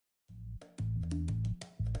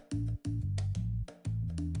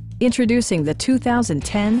Introducing the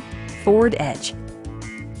 2010 Ford Edge.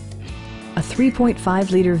 A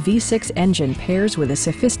 3.5-liter V6 engine pairs with a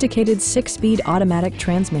sophisticated 6-speed automatic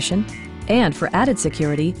transmission, and for added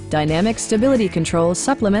security, dynamic stability control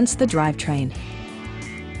supplements the drivetrain.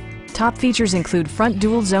 Top features include front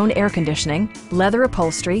dual-zone air conditioning, leather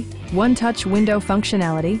upholstery, one-touch window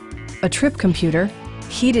functionality, a trip computer,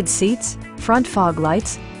 heated seats, front fog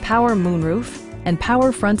lights, power moonroof, and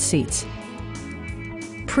power front seats.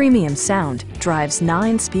 Premium sound drives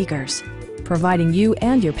 9 speakers, providing you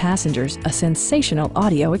and your passengers a sensational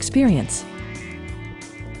audio experience.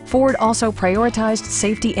 Ford also prioritized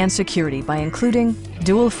safety and security by including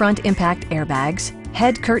dual front impact airbags,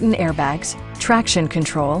 head curtain airbags, traction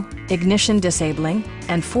control, ignition disabling,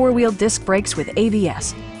 and 4-wheel disc brakes with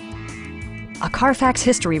ABS. A Carfax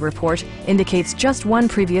history report indicates just one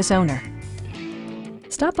previous owner.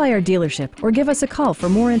 Stop by our dealership or give us a call for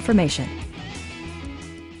more information.